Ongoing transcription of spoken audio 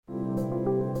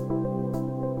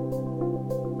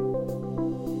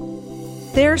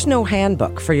There's no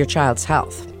handbook for your child's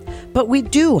health, but we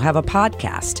do have a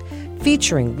podcast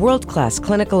featuring world-class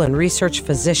clinical and research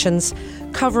physicians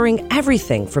covering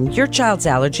everything from your child's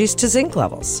allergies to zinc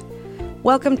levels.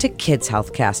 Welcome to Kids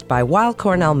Healthcast by Weill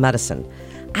Cornell Medicine.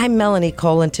 I'm Melanie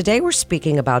Cole, and today we're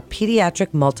speaking about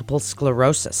pediatric multiple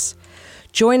sclerosis.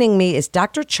 Joining me is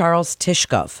Dr. Charles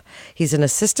Tishkov. He's an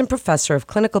assistant professor of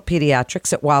clinical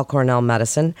pediatrics at Weill Cornell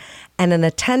Medicine and an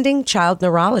attending child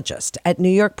neurologist at New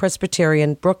York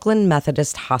Presbyterian Brooklyn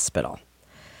Methodist Hospital.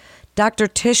 Dr.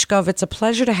 Tishkov, it's a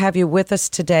pleasure to have you with us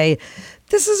today.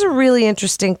 This is a really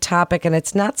interesting topic, and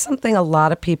it's not something a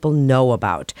lot of people know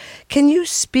about. Can you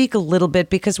speak a little bit,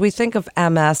 because we think of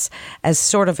MS as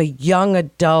sort of a young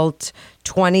adult,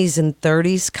 20s and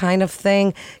 30s kind of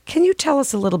thing. Can you tell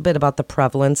us a little bit about the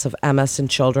prevalence of MS in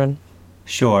children?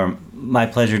 Sure. My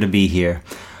pleasure to be here.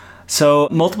 So,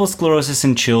 multiple sclerosis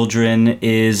in children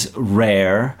is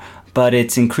rare, but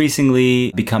it's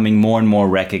increasingly becoming more and more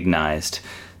recognized.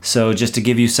 So just to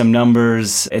give you some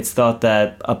numbers, it's thought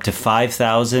that up to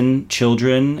 5,000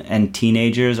 children and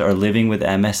teenagers are living with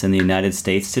MS in the United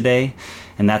States today,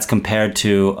 and that's compared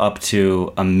to up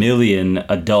to 1 million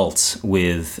adults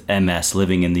with MS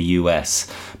living in the U.S.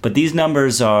 But these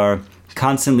numbers are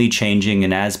constantly changing,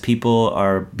 and as people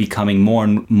are becoming more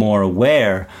and more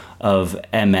aware of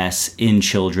MS in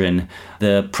children,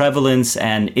 the prevalence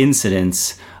and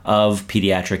incidence of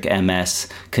pediatric MS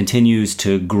continues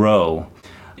to grow.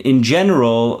 In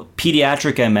general,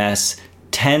 pediatric MS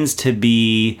tends to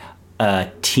be a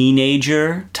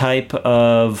teenager type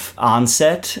of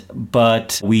onset,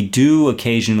 but we do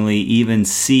occasionally even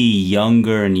see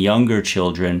younger and younger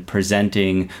children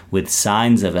presenting with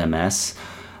signs of MS.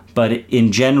 But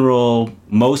in general,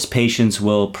 most patients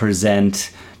will present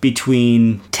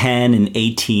between 10 and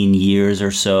 18 years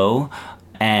or so.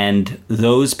 And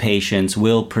those patients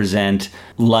will present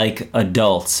like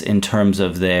adults in terms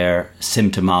of their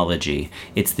symptomology.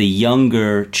 It's the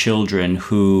younger children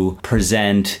who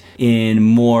present in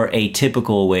more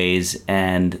atypical ways,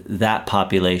 and that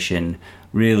population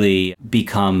really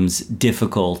becomes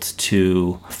difficult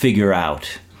to figure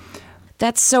out.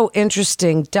 That's so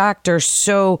interesting, Doctor.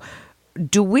 So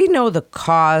do we know the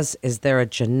cause? Is there a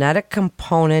genetic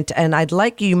component? And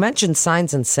you mentioned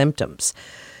signs and symptoms.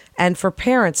 And for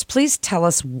parents, please tell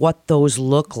us what those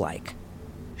look like.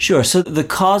 Sure. So the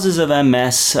causes of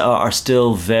MS are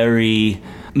still very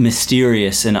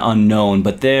mysterious and unknown,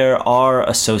 but there are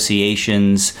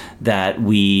associations that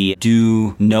we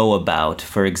do know about.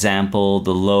 For example,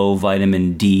 the low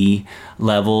vitamin D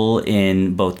level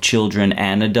in both children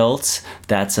and adults.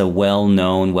 That's a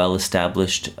well-known,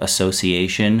 well-established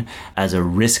association as a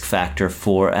risk factor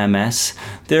for MS.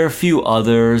 There are a few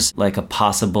others, like a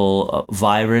possible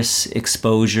virus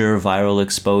exposure, viral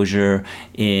exposure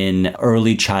in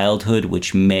early childhood,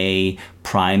 which may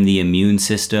prime the immune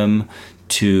system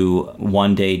to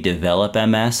one day develop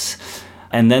MS.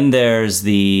 And then there's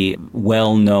the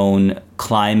well-known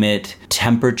climate,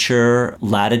 temperature,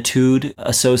 latitude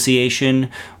association,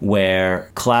 where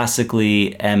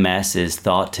classically MS is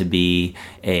thought to be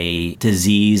a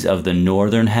disease of the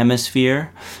northern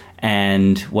hemisphere.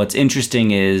 And what's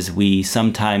interesting is we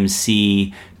sometimes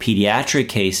see pediatric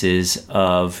cases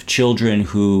of children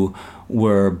who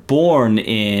were born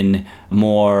in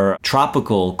more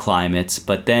tropical climates,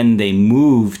 but then they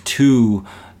moved to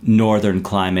northern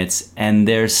climates, and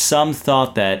there's some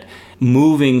thought that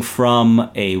moving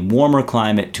from a warmer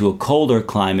climate to a colder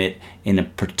climate in a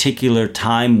particular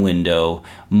time window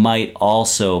might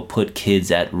also put kids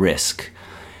at risk.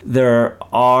 There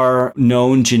are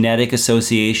known genetic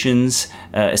associations,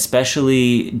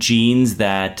 especially genes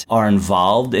that are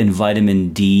involved in vitamin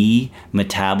D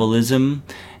metabolism.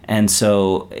 And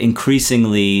so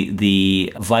increasingly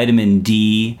the vitamin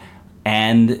D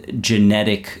and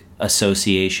genetic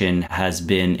association has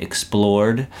been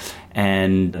explored,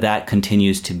 and that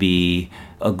continues to be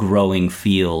a growing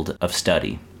field of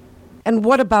study. And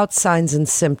what about signs and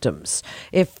symptoms?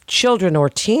 If children or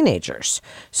teenagers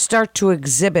start to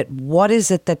exhibit, what is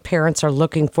it that parents are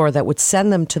looking for that would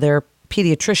send them to their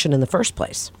pediatrician in the first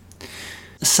place?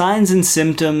 Signs and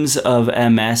symptoms of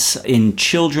MS in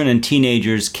children and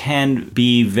teenagers can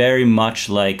be very much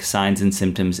like signs and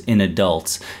symptoms in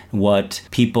adults, what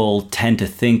people tend to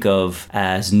think of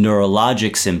as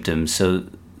neurologic symptoms. So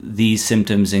these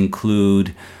symptoms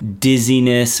include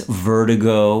dizziness,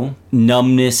 vertigo,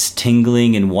 numbness,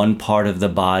 tingling in one part of the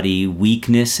body,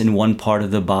 weakness in one part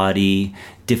of the body,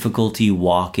 difficulty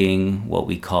walking, what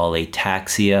we call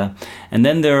ataxia. And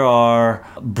then there are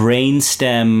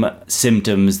brainstem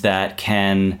symptoms that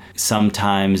can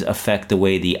sometimes affect the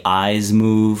way the eyes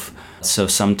move. So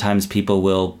sometimes people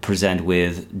will present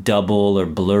with double or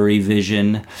blurry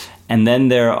vision. And then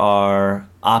there are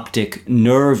optic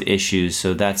nerve issues.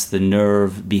 So that's the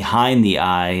nerve behind the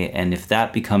eye. And if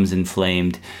that becomes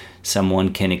inflamed,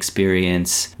 someone can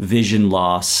experience vision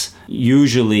loss,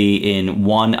 usually in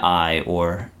one eye,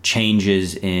 or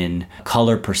changes in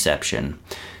color perception.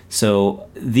 So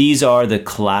these are the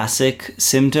classic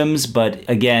symptoms, but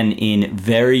again, in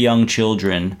very young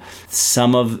children,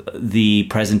 some of the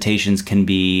presentations can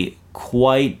be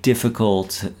quite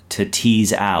difficult to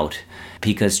tease out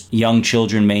because young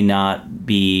children may not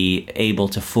be able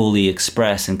to fully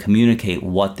express and communicate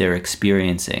what they're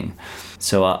experiencing.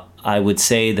 So I would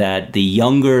say that the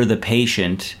younger the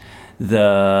patient,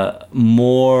 the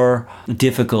more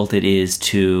difficult it is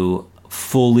to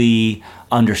fully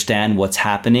understand what's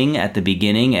happening at the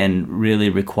beginning, and really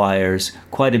requires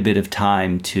quite a bit of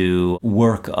time to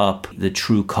work up the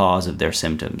true cause of their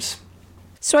symptoms.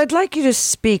 So I'd like you to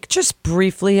speak just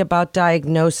briefly about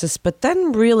diagnosis, but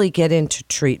then really get into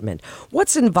treatment.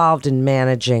 What's involved in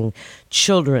managing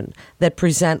children that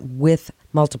present with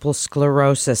multiple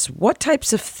sclerosis? What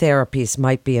types of therapies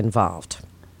might be involved?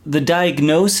 The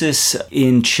diagnosis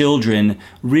in children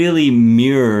really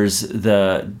mirrors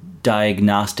the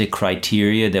diagnostic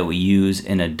criteria that we use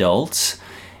in adults.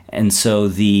 And so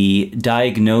the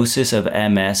diagnosis of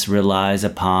MS relies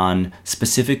upon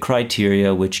specific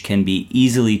criteria which can be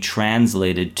easily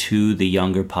translated to the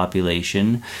younger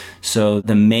population. So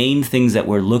the main things that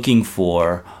we're looking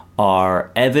for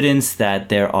are evidence that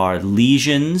there are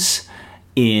lesions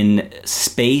in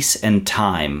space and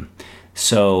time.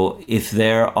 So if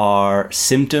there are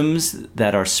symptoms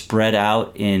that are spread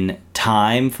out in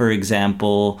time, for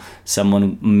example,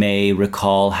 someone may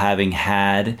recall having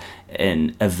had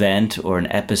an event or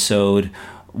an episode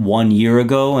 1 year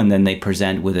ago, and then they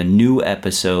present with a new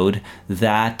episode,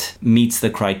 that meets the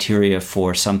criteria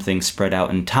for something spread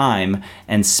out in time.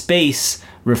 And space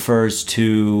refers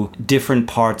to different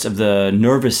parts of the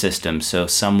nervous system. So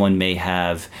someone may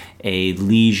have a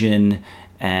lesion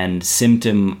and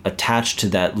symptom attached to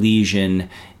that lesion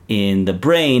in the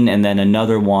brain, and then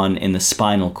another one in the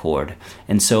spinal cord.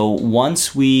 And so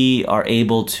once we are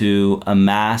able to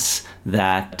amass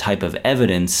that type of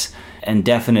evidence, and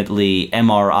definitely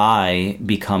MRI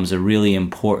becomes a really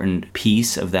important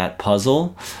piece of that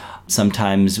puzzle.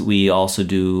 Sometimes we also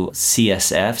do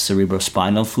CSF,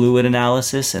 cerebrospinal fluid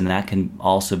analysis, and that can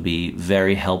also be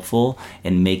very helpful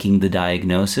in making the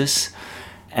diagnosis.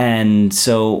 And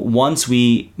so once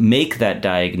we make that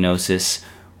diagnosis,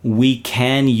 we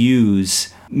can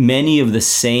use many of the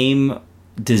same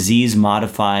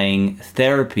disease-modifying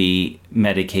therapy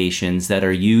medications that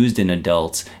are used in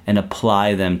adults and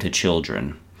apply them to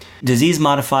children.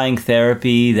 Disease-modifying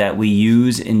therapy that we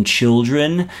use in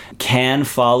children can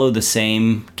follow the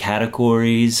same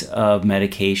categories of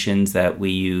medications that we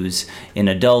use in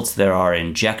adults. There are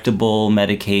injectable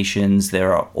medications,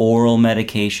 there are oral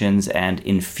medications, and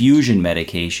infusion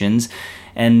medications.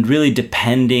 And really,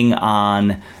 depending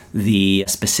on the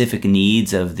specific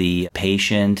needs of the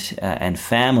patient and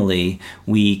family,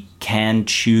 we can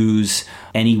choose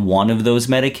any one of those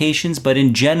medications. But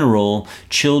in general,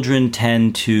 children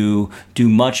tend to do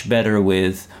much better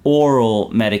with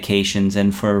oral medications,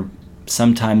 and for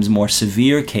sometimes more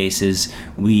severe cases,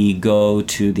 we go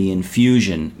to the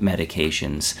infusion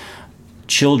medications.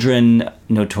 Children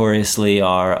notoriously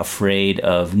are afraid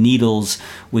of needles,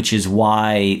 which is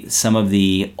why some of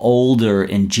the older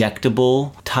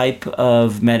injectable type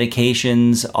of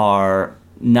medications are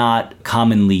not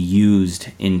commonly used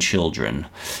in children.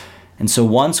 And so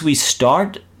once we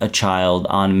start a child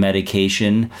on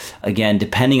medication, again,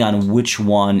 depending on which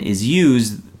one is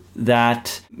used,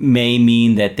 that may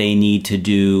mean that they need to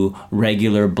do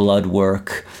regular blood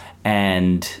work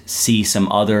and see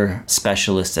some other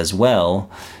specialists as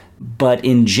well. But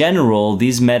in general,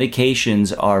 these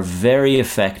medications are very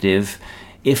effective,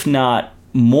 if not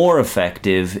more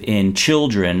effective, in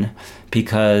children,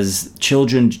 because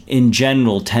children in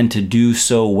general tend to do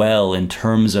so well in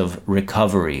terms of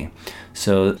recovery.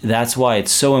 So that's why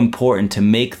it's so important to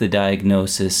make the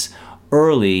diagnosis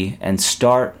early and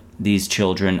start these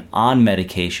children on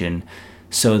medication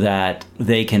so that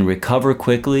they can recover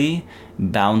quickly,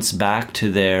 bounce back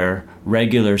to their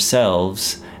regular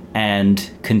selves, and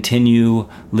continue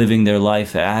living their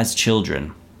life as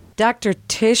children. Dr.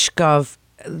 Tishkov,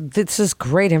 this is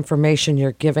great information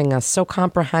you're giving us, so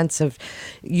comprehensive.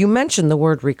 You mentioned the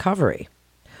word recovery.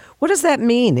 What does that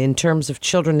mean in terms of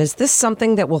children? Is this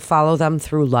something that will follow them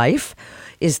through life?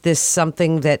 Is this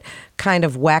something that kind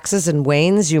of waxes and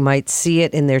wanes? You might see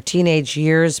it in their teenage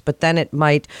years, but then it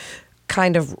might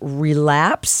kind of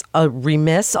relapse,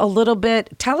 remiss a little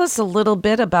bit. Tell us a little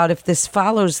bit about if this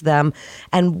follows them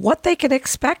and what they can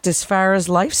expect as far as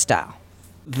lifestyle.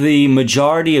 The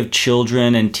majority of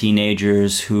children and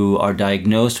teenagers who are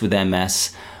diagnosed with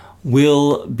MS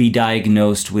will be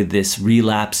diagnosed with this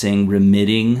relapsing,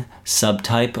 remitting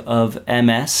subtype of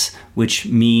MS, which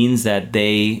means that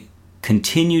they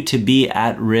continue to be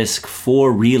at risk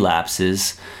for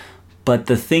relapses. But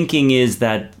the thinking is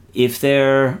that if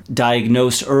they're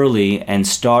diagnosed early and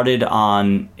started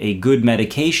on a good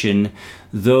medication,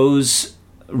 those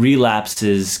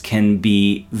relapses can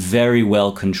be very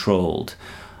well controlled.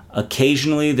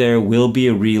 Occasionally there will be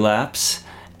a relapse,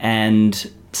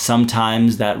 and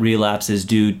sometimes that relapse is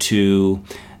due to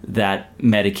that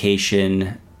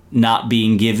medication not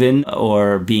being given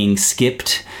or being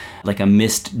skipped, like a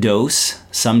missed dose.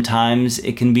 Sometimes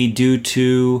it can be due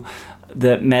to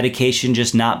the medication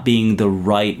just not being the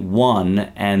right one,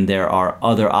 and there are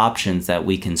other options that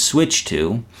we can switch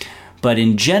to. But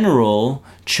in general,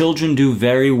 children do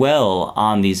very well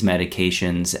on these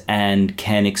medications and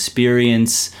can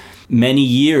experience many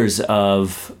years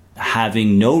of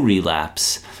having no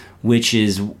relapse, which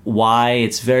is why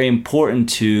it's very important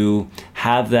to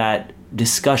have that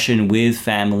discussion with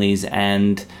families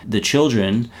and the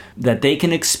children that they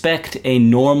can expect a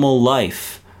normal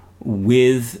life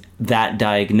with that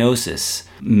diagnosis.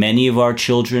 Many of our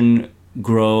children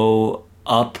grow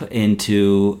up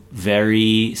into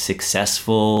very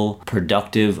successful,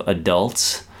 productive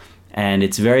adults, and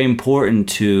it's very important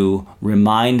to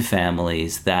remind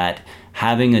families that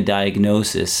having a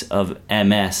diagnosis of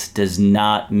MS does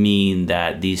not mean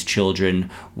that these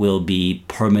children will be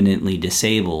permanently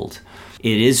disabled.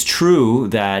 It is true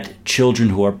that children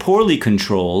who are poorly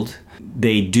controlled,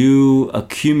 they do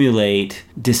accumulate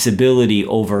disability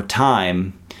over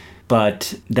time,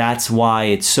 but that's why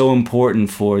it's so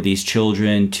important for these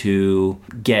children to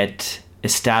get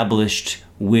established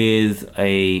with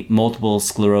a multiple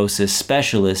sclerosis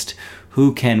specialist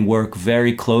who can work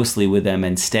very closely with them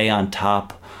and stay on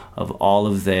top of all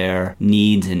of their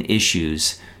needs and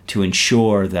issues to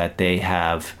ensure that they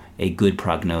have a good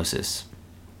prognosis.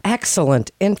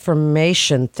 Excellent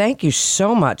information. Thank you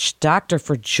so much, Doctor,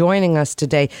 for joining us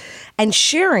today and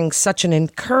sharing such an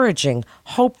encouraging,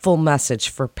 hopeful message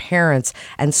for parents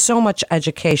and so much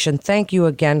education. Thank you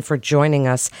again for joining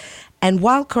us. And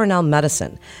Weill Cornell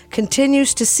Medicine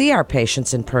continues to see our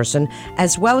patients in person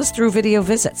as well as through video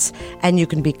visits, and you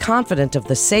can be confident of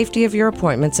the safety of your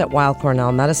appointments at Weill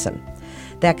Cornell Medicine.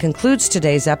 That concludes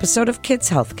today's episode of Kids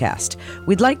Healthcast.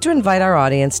 We'd like to invite our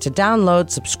audience to download,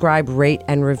 subscribe, rate,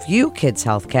 and review Kids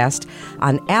Healthcast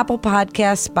on Apple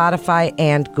Podcasts, Spotify,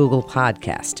 and Google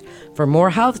Podcast. For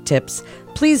more health tips,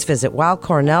 please visit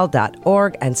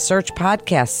weillcornell.org and search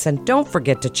podcasts. And don't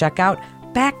forget to check out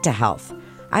Back to Health.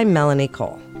 I'm Melanie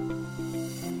Cole.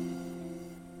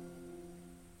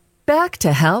 Back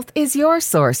to Health is your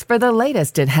source for the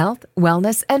latest in health,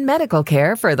 wellness, and medical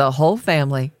care for the whole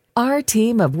family. Our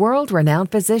team of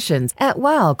world-renowned physicians at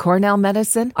Weill Cornell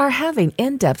Medicine are having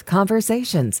in-depth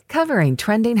conversations covering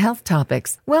trending health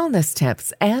topics, wellness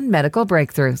tips, and medical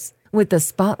breakthroughs. With the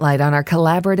spotlight on our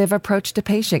collaborative approach to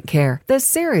patient care, this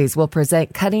series will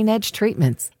present cutting-edge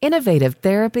treatments, innovative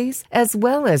therapies, as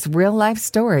well as real-life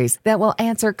stories that will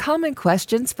answer common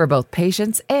questions for both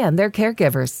patients and their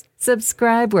caregivers.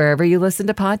 Subscribe wherever you listen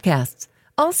to podcasts.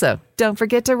 Also, don't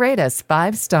forget to rate us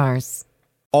 5 stars.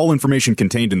 All information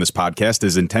contained in this podcast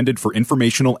is intended for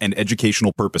informational and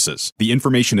educational purposes. The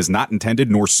information is not intended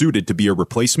nor suited to be a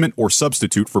replacement or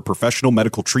substitute for professional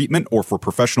medical treatment or for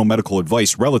professional medical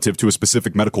advice relative to a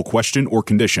specific medical question or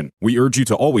condition. We urge you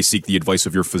to always seek the advice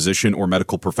of your physician or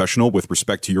medical professional with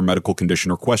respect to your medical condition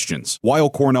or questions. Weill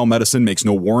Cornell Medicine makes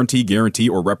no warranty, guarantee,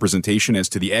 or representation as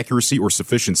to the accuracy or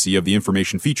sufficiency of the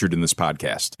information featured in this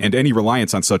podcast, and any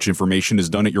reliance on such information is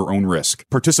done at your own risk.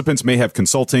 Participants may have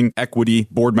consulting, equity,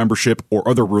 board membership, or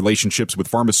other relationships with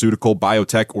pharmaceutical,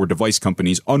 biotech, or device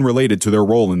companies unrelated to their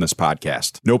role in this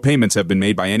podcast. No payments have been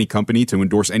made by any company to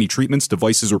endorse any treatments,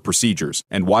 devices, or procedures,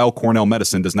 and Weill Cornell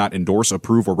Medicine does not endorse,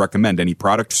 approve, or recommend any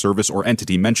product, service, or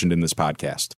entity mentioned in this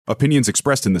podcast. Opinions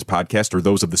expressed in this podcast are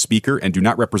those of the speaker and do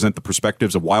not represent the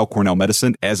perspectives of Weill Cornell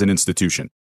Medicine as an institution.